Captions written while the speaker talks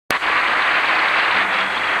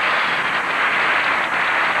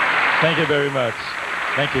Thank you very much.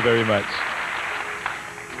 Thank you very much.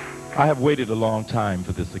 I have waited a long time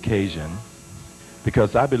for this occasion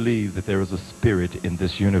because I believe that there is a spirit in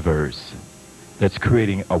this universe that's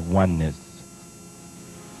creating a oneness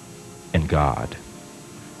in God.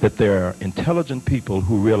 That there are intelligent people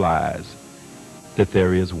who realize that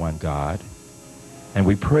there is one God, and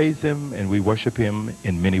we praise him and we worship him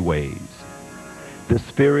in many ways. The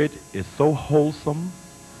spirit is so wholesome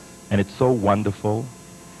and it's so wonderful.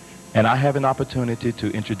 And I have an opportunity to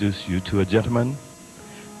introduce you to a gentleman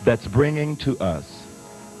that's bringing to us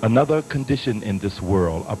another condition in this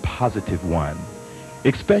world, a positive one,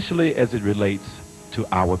 especially as it relates to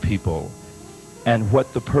our people and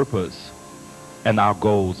what the purpose and our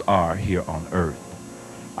goals are here on earth.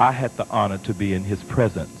 I had the honor to be in his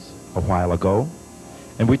presence a while ago,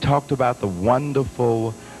 and we talked about the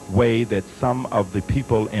wonderful way that some of the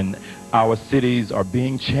people in our cities are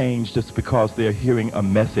being changed just because they're hearing a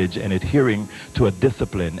message and adhering to a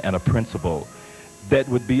discipline and a principle that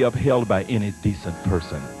would be upheld by any decent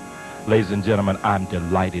person. Ladies and gentlemen, I'm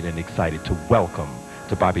delighted and excited to welcome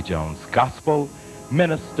to Bobby Jones Gospel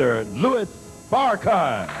Minister Louis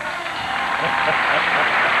Farrakhan.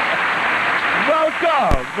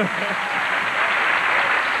 Welcome.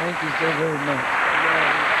 Thank you so very much.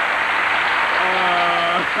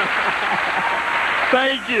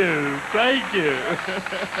 Thank you. Thank you.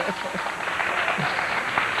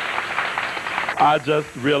 I just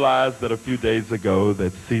realized that a few days ago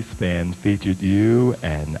that C-SPAN featured you,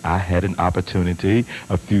 and I had an opportunity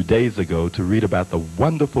a few days ago to read about the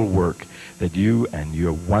wonderful work that you and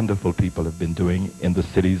your wonderful people have been doing in the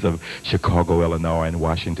cities of Chicago, Illinois, and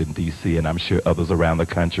Washington, D.C., and I'm sure others around the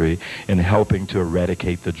country, in helping to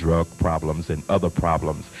eradicate the drug problems and other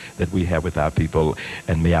problems that we have with our people.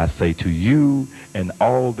 And may I say to you and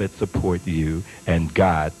all that support you and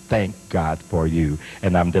God, thank God for you.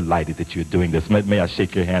 And I'm delighted that you're doing this. May I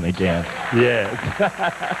shake your hand again? Yes.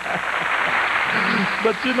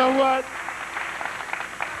 But you know what?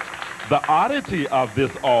 The oddity of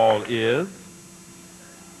this all is,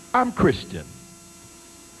 I'm Christian.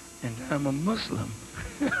 And I'm a Muslim.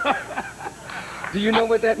 Do you know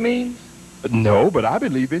what that means? No, but I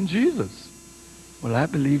believe in Jesus. Well, I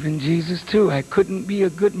believe in Jesus too. I couldn't be a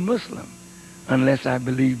good Muslim unless I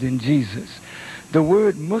believed in Jesus. The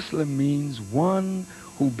word Muslim means one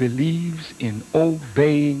who believes in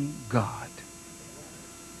obeying God.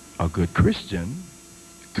 A good Christian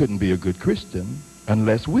couldn't be a good Christian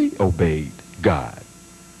unless we obeyed God.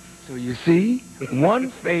 So you see,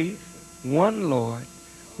 one faith, one Lord,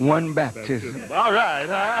 one baptism. All right.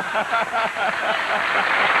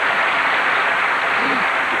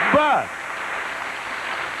 But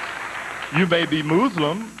you may be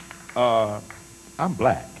Muslim. I'm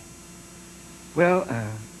black. Well,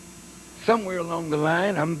 somewhere along the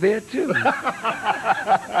line, I'm there too.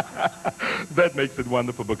 That makes it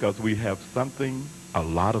wonderful because we have something, a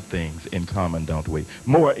lot of things in common, don't we?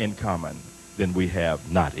 More in common than we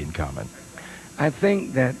have not in common. I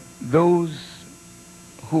think that those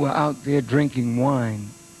who are out there drinking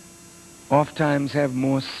wine oftentimes have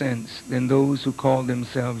more sense than those who call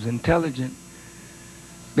themselves intelligent,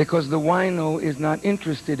 because the wino is not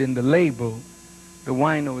interested in the label. The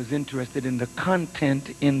wino is interested in the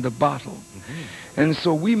content in the bottle. Mm-hmm. And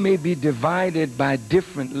so we may be divided by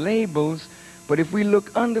different labels, but if we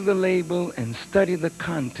look under the label and study the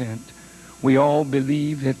content, we all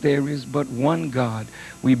believe that there is but one God.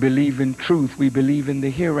 We believe in truth. We believe in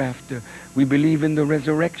the hereafter. We believe in the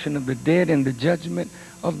resurrection of the dead and the judgment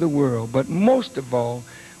of the world. But most of all,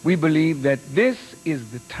 we believe that this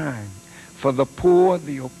is the time for the poor,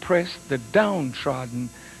 the oppressed, the downtrodden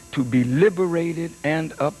to be liberated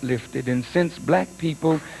and uplifted. And since black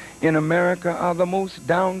people in America are the most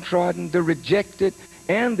downtrodden, the rejected,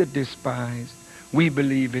 and the despised, we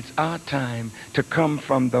believe it's our time to come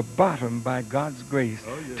from the bottom by God's grace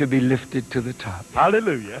to be lifted to the top.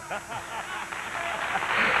 Hallelujah.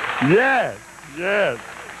 Yes, yes.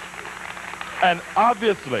 And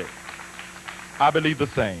obviously, I believe the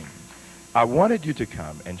same. I wanted you to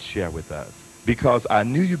come and share with us because I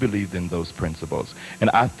knew you believed in those principles. And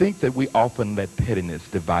I think that we often let pettiness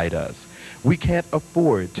divide us. We can't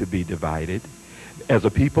afford to be divided as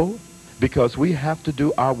a people, because we have to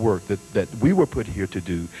do our work that we were put here to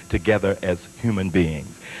do together as human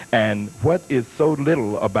beings. And what is so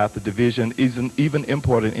little about the division isn't even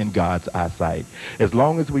important in God's eyesight. As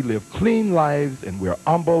long as we live clean lives and we're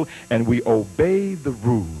humble and we obey the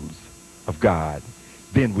rules of God,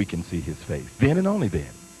 then we can see his face. Then and only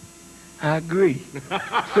then. I agree.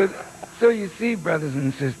 So you see, brothers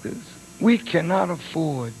and sisters, we cannot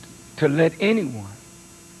afford to let anyone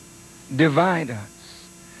divide us.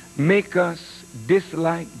 make us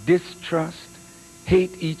dislike, distrust,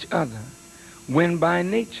 hate each other, when by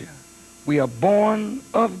nature we are born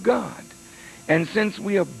of God. And since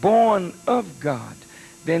we are born of God,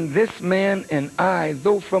 then this man and I,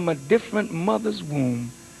 though from a different mother's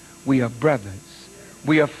womb, we are brothers,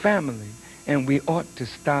 we are family, and we ought to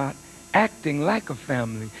start acting like a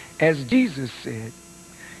family. As Jesus said,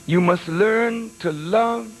 you must learn to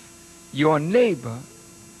love your neighbor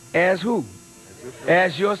as who?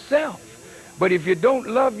 As yourself. But if you don't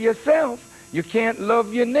love yourself, you can't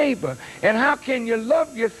love your neighbor. And how can you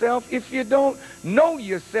love yourself if you don't know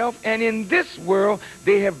yourself? And in this world,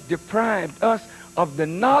 they have deprived us of the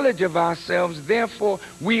knowledge of ourselves. Therefore,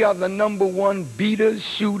 we are the number one beaters,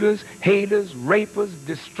 shooters, haters, rapers,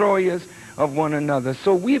 destroyers of one another.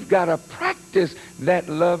 So we've got to practice that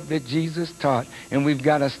love that Jesus taught, and we've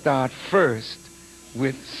got to start first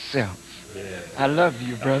with self. Yes. I love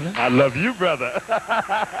you, brother. I love you, brother.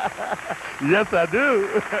 Yes, I do.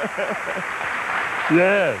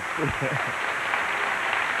 Yes.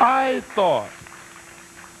 I thought,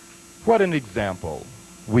 what an example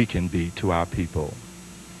we can be to our people.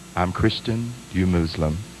 I'm Christian, you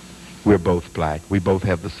Muslim. We're both black. We both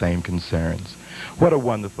have the same concerns. What a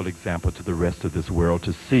wonderful example to the rest of this world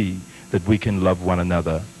to see that we can love one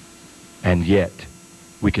another, and yet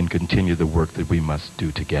we can continue the work that we must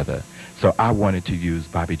do together. So I wanted to use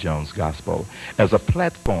Bobby Jones' gospel as a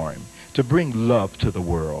platform to bring love to the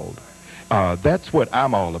world. That's what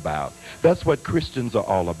I'm all about. That's what Christians are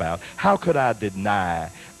all about. How could I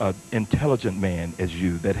deny an intelligent man as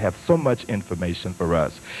you that have so much information for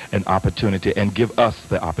us, an opportunity, and give us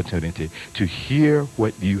the opportunity to hear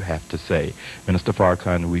what you have to say? Minister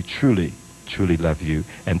Farrakhan, we truly, truly love you,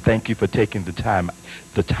 and thank you for taking the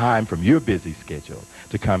time from your busy schedule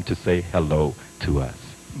to come to say hello to us.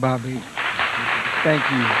 Bobby, thank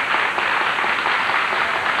you.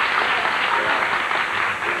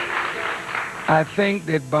 I think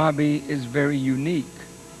that Bobby is very unique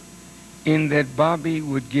in that Bobby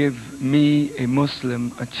would give me, a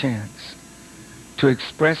Muslim, a chance to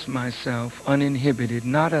express myself uninhibited,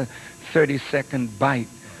 not a 30-second bite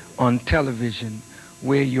on television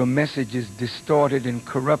where your message is distorted and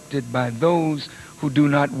corrupted by those who do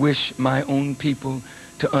not wish my own people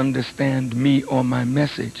to understand me or my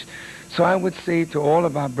message. So I would say to all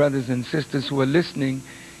of our brothers and sisters who are listening,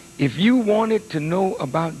 if you wanted to know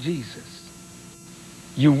about Jesus,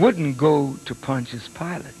 you wouldn't go to Pontius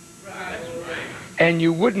Pilate. And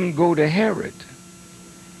you wouldn't go to Herod.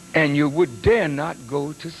 And you would dare not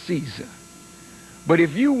go to Caesar. But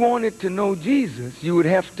if you wanted to know Jesus, you would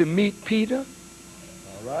have to meet Peter,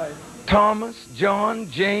 Thomas,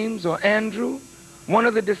 John, James, or Andrew, one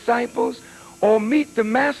of the disciples, or meet the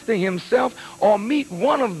Master himself, or meet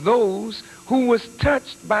one of those who was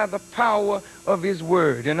touched by the power of his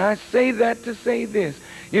word. And I say that to say this.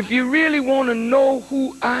 If you really want to know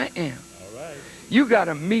who I am, you got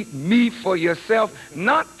to meet me for yourself,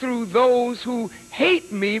 not through those who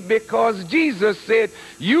hate me, because Jesus said,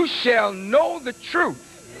 you shall know the truth,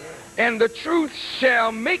 and the truth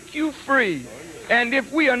shall make you free. And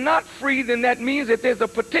if we are not free, then that means that there's a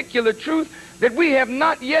particular truth that we have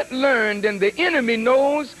not yet learned, and the enemy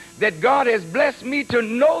knows that God has blessed me to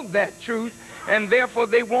know that truth, and therefore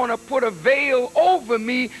they want to put a veil over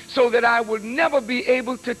me so that I will never be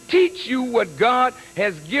able to teach you what God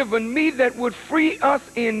has given me that would free us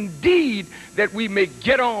indeed, that we may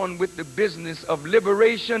get on with the business of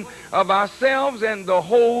liberation of ourselves and the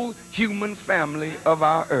whole human family of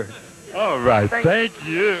our earth. All right, thank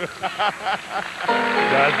you.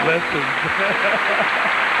 God bless him.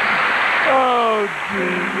 Oh,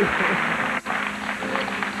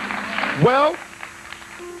 Jesus. Well,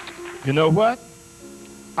 you know what?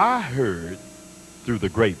 I heard through the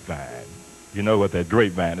grapevine, you know what that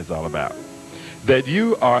grapevine is all about, that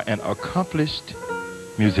you are an accomplished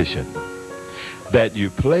musician, that you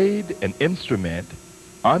played an instrument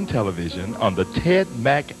on television on the Ted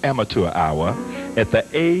Mack Amateur Hour at the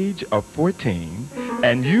age of 14,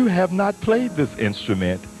 and you have not played this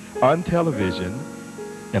instrument on television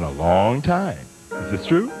in a long time. Is this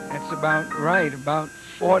true? That's about right. About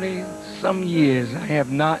 40-some years I have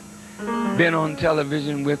not been on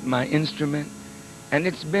television with my instrument, and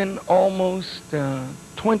it's been almost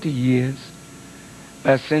 20 years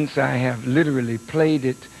since I have literally played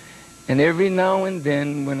it. And every now and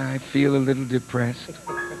then when I feel a little depressed,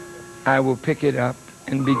 I will pick it up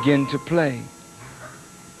and begin to play.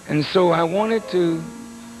 And so I wanted to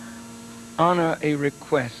honor a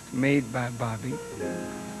request made by Bobby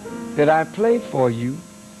that I play for you,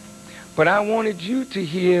 but I wanted you to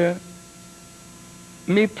hear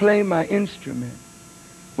me play my instrument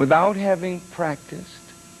without having practiced,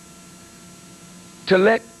 to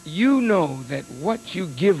let you know that what you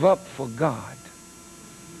give up for God,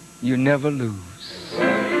 you never lose.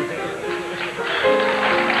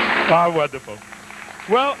 Ah, wonderful.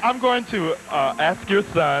 Well, I'm going to ask your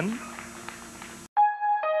son.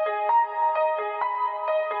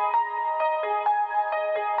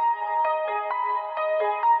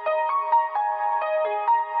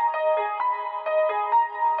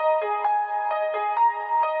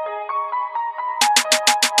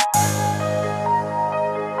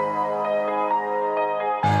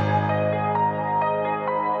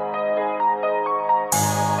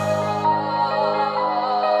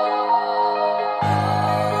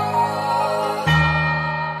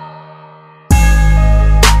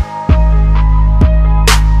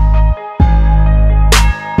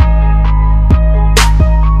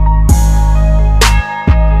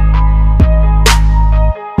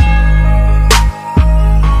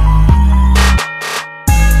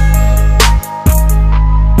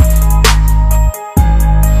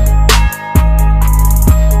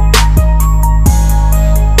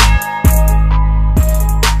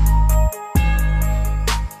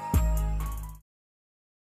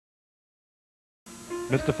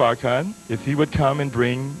 Mr. Farrakhan, if he would come and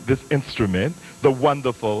bring this instrument, the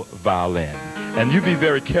wonderful violin. And you be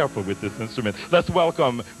very careful with this instrument. Let's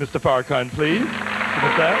welcome Mr. Farrakhan, please.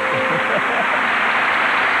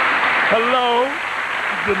 Hello.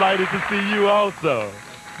 Delighted to see you also.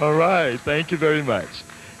 All right. Thank you very much.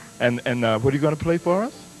 And what are you going to play for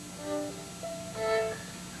us?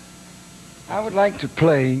 I would like to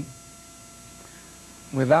play,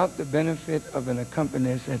 without the benefit of an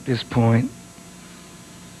accompanist at this point,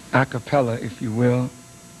 a cappella, if you will,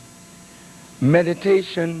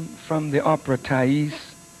 Meditation from the opera Thais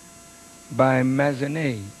by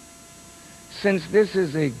Massenet. Since this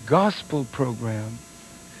is a gospel program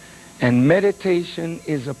and meditation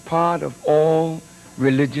is a part of all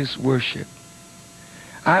religious worship,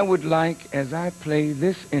 I would like, as I play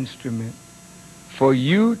this instrument, for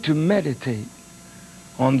you to meditate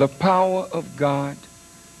on the power of God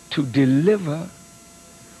to deliver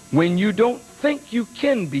when you don't think you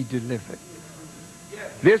can be delivered.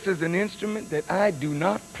 This is an instrument that I do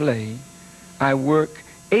not play. I work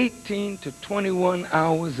 18 to 21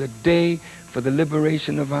 hours a day for the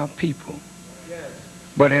liberation of our people.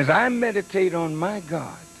 But as I meditate on my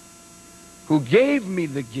God, who gave me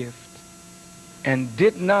the gift and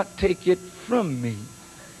did not take it from me,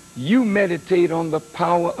 you meditate on the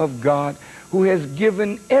power of God who has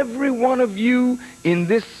given every one of you in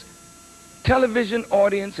this television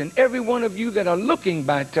audience and every one of you that are looking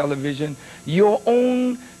by television your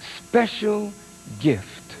own special gift.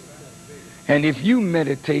 And if you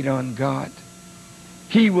meditate on God,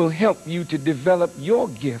 he will help you to develop your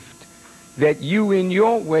gift, that you in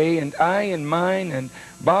your way and I in mine and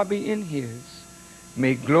Bobby in his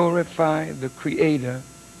may glorify the Creator,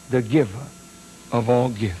 the giver of all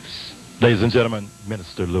gifts. Ladies and gentlemen,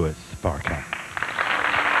 Minister Louis Farrakhan.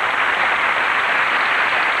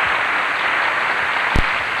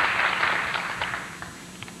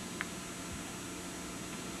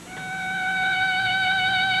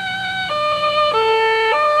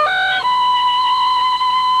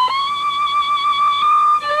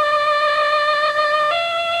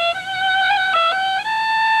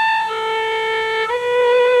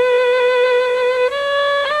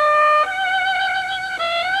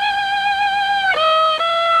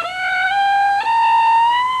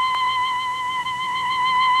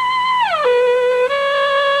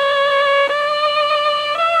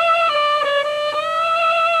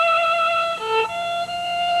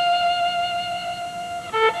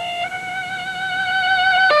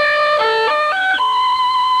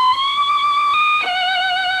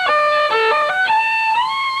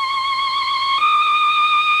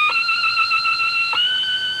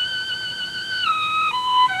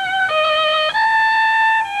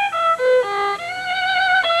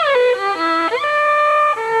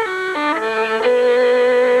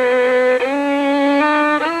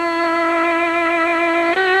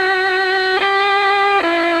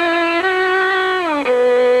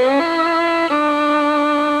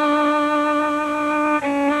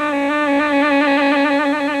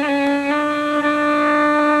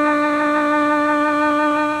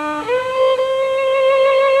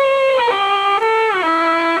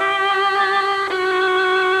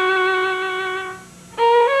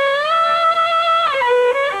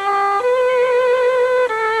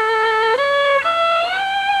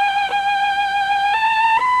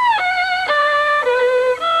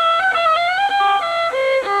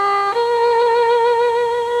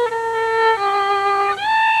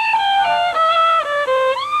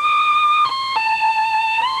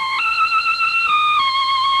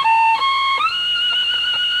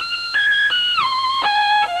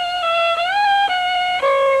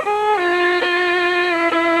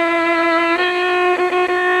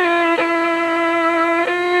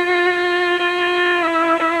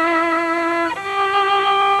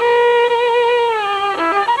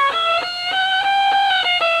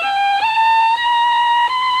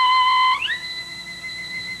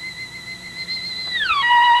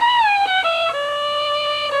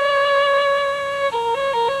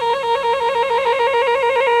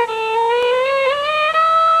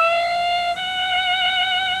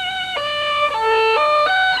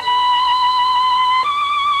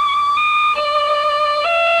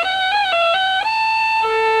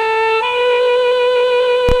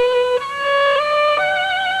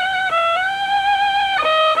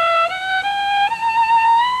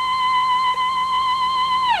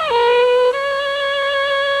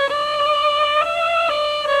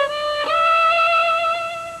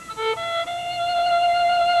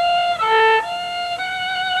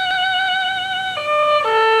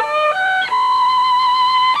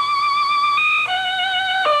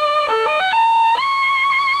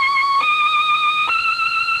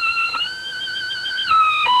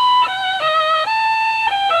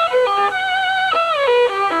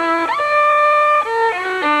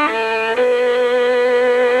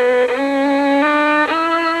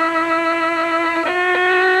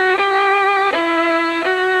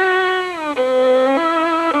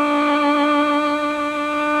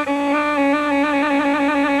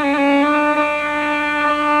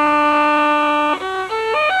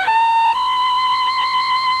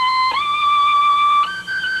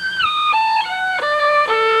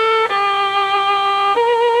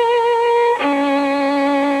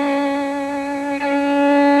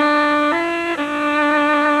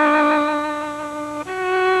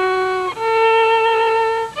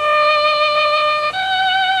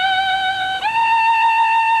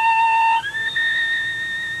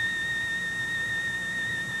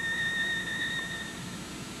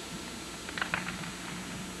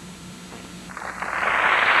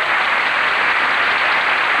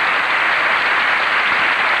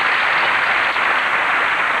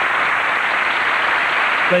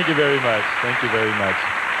 Thank you very much. Thank you very much.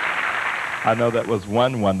 I know that was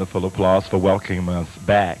one wonderful applause for welcoming us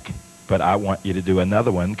back, but I want you to do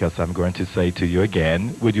another one because I'm going to say to you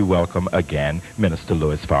again, would you welcome again Minister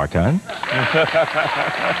Louis Farrakhan?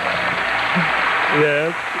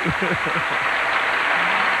 Yes.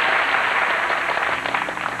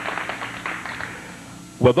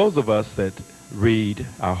 Well, those of us that read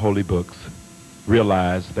our holy books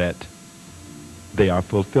realize that they are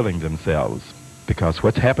fulfilling themselves, because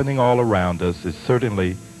what's happening all around us is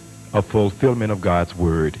certainly a fulfillment of God's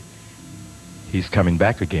word. He's coming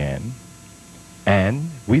back again, and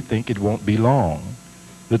we think it won't be long.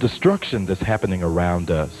 The destruction that's happening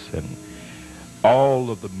around us and all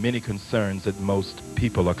of the many concerns that most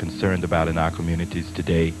people are concerned about in our communities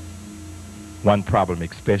today, one problem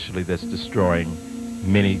especially that's destroying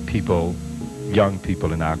many people, young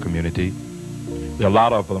people in our community, there are a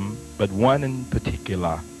lot of them, but one in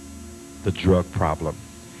particular, the drug problem.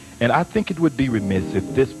 And I think it would be remiss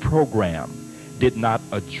if this program did not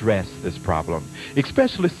address this problem,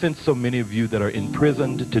 especially since so many of you that are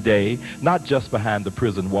imprisoned today, not just behind the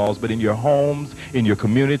prison walls, but in your homes, in your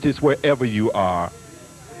communities, wherever you are.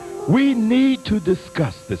 We need to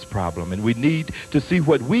discuss this problem, and we need to see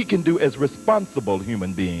what we can do as responsible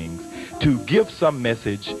human beings to give some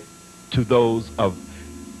message to those of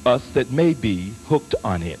us that may be hooked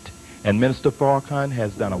on it. And Minister Farrakhan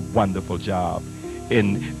has done a wonderful job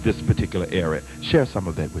in this particular area. Share some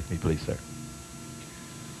of that with me, please, sir.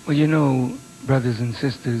 Well, you know, brothers and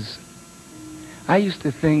sisters, I used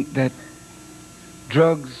to think that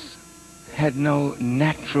drugs had no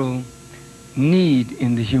natural need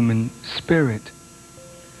in the human spirit.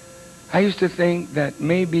 I used to think that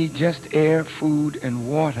maybe just air, food, and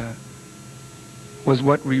water was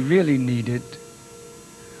what we really needed.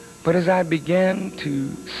 But as I began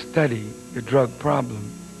to study the drug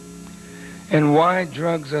problem and why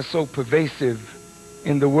drugs are so pervasive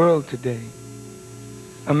in the world today,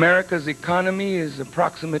 America's economy is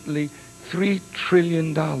approximately $3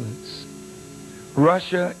 trillion.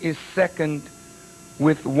 Russia is second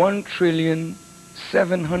with $1.7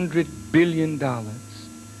 trillion.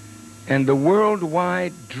 And the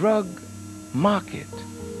worldwide drug market,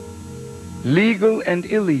 legal and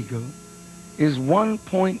illegal, is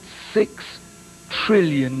 $1.6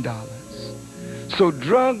 trillion. So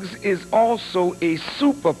drugs is also a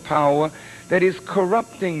superpower that is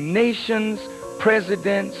corrupting nations,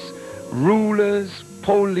 presidents, rulers,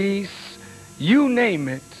 police, you name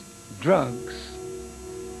it. Drugs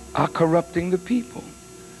are corrupting the people.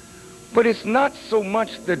 But it's not so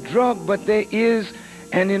much the drug, but there is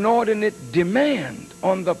an inordinate demand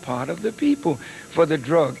on the part of the people for the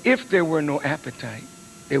drug. If there were no appetite,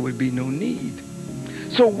 there would be no need.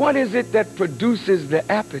 So what is it that produces the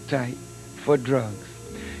appetite for drugs?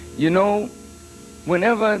 You know,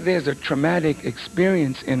 whenever there's a traumatic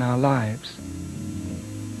experience in our lives,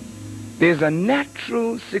 there's a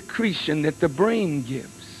natural secretion that the brain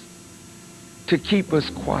gives to keep us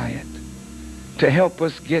quiet, to help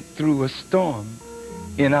us get through a storm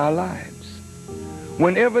in our lives.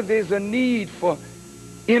 Whenever there's a need for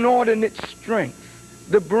inordinate strength,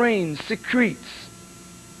 the brain secretes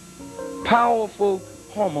powerful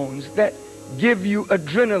hormones that give you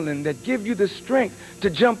adrenaline, that give you the strength to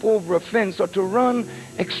jump over a fence or to run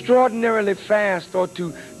extraordinarily fast or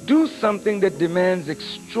to do something that demands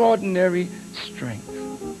extraordinary strength.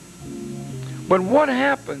 But what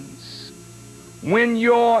happens when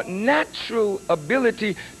your natural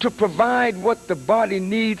ability to provide what the body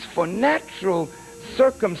needs for natural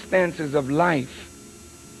circumstances of life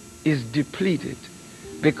is depleted?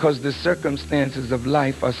 Because the circumstances of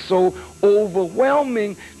life are so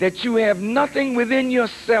overwhelming that you have nothing within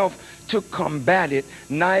yourself to combat it,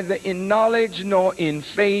 neither in knowledge, nor in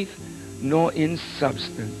faith, nor in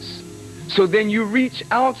substance. So then you reach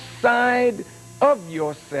outside of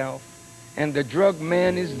yourself, and the drug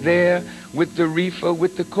man is there with the reefer,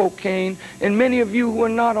 with the cocaine. And many of you who are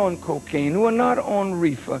not on cocaine, who are not on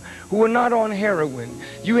reefer, who are not on heroin,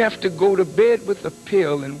 you have to go to bed with a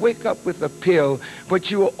pill and wake up with a pill, but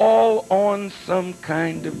you are all on some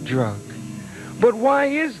kind of drug. But why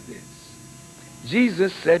is this?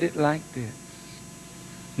 Jesus said it like this: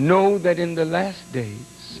 know that in the last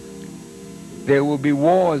days there will be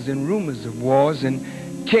wars and rumors of wars, and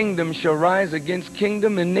kingdom shall rise against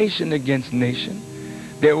kingdom and nation against nation.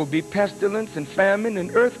 There will be pestilence and famine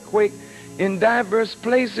and earthquake in diverse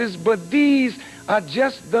places, but these are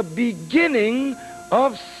just the beginning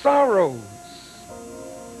of sorrows.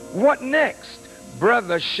 What next?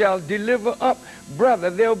 brother shall deliver up brother.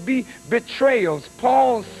 There'll be betrayals.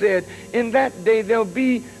 Paul said in that day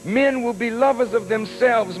men will be lovers of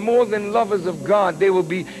themselves more than lovers of God. They will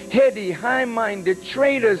be heady, high-minded,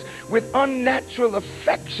 traitors with unnatural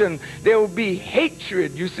affection. There will be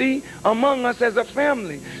hatred, you see, among us as a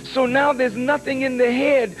family. So now there's nothing in the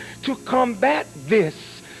head to combat this.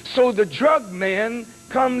 So the drug man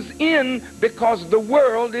comes in because the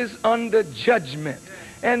world is under judgment.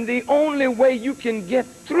 And the only way you can get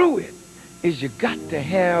through it is you got to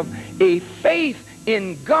have a faith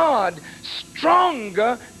in God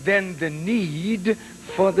stronger than the need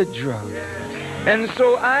for the drug. And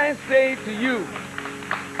so I say to you,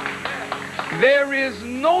 there is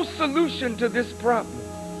no solution to this problem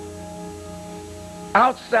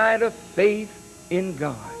outside of faith in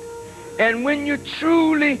God. And when you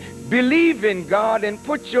truly believe in God and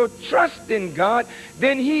put your trust in God,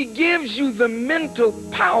 then he gives you the mental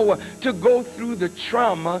power to go through the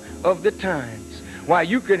trauma of the times. Why,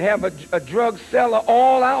 you could have a drug seller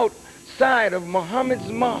all outside of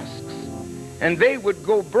Muhammad's mosques, and they would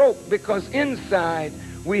go broke because inside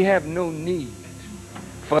we have no need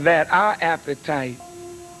for that. Our appetite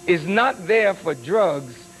is not there for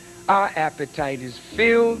drugs. Our appetite is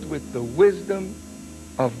filled with the wisdom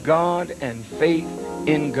of God and faith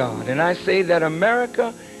in God. And I say that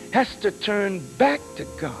America has to turn back to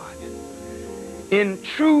God in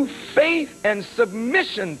true faith and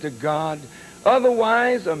submission to God.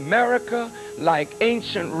 Otherwise, America, like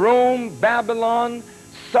ancient Rome, Babylon,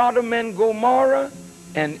 Sodom and Gomorrah,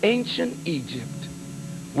 and ancient Egypt,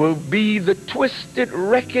 will be the twisted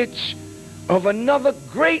wreckage of another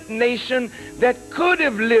great nation that could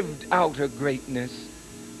have lived out her greatness,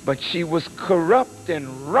 but she was corrupt and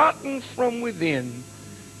rotten from within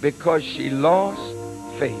because she lost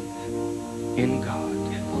faith in God.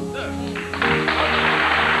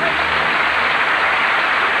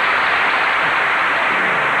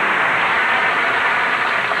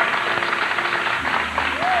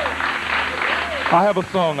 I have a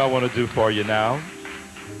song I want to do for you now,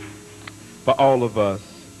 for all of us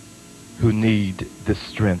who need this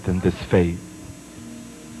strength and this faith.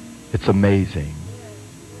 It's amazing.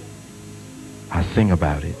 I sing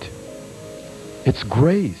about it. It's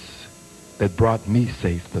grace that brought me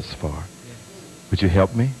safe thus far. Would you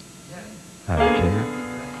help me? Okay,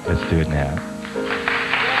 let's do it now.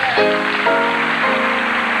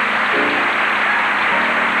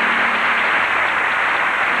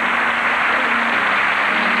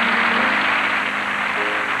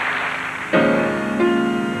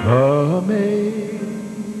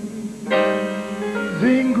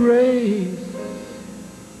 Amazing grace,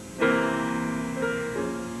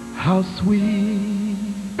 how sweet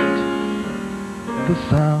the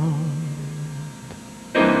sound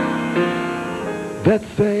that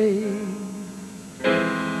saved,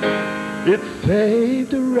 it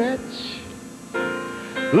saved a wretch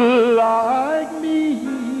like me.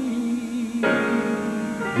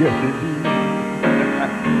 Yes, it did.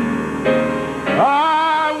 I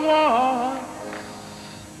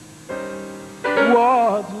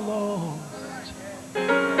was lost.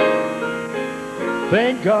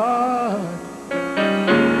 Thank God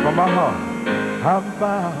from my heart I'm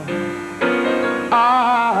found. I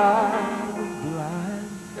was blind,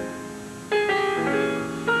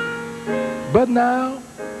 but now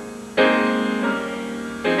I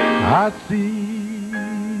see.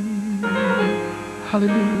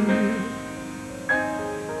 Hallelujah.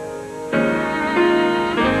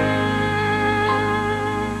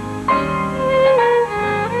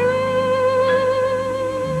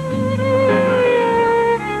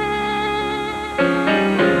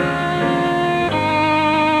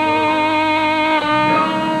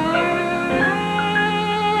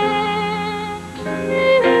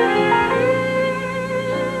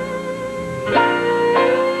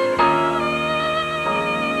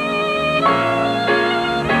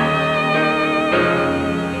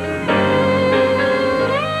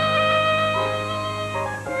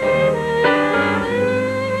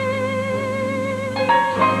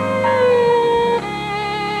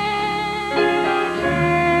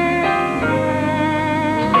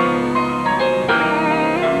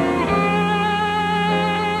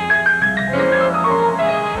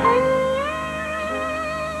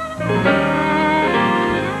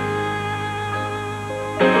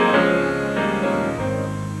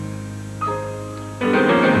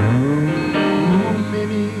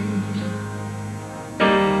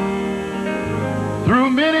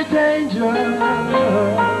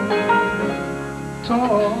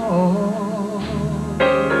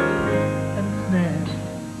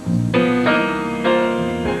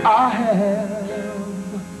 I have,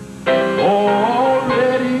 oh,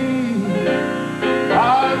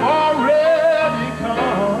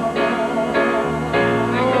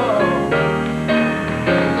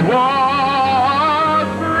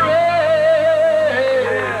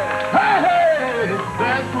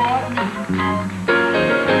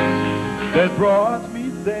 that brought me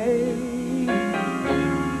safe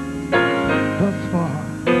thus far.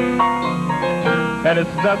 And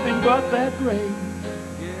it's nothing but that grace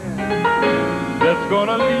that's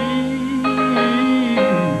gonna lead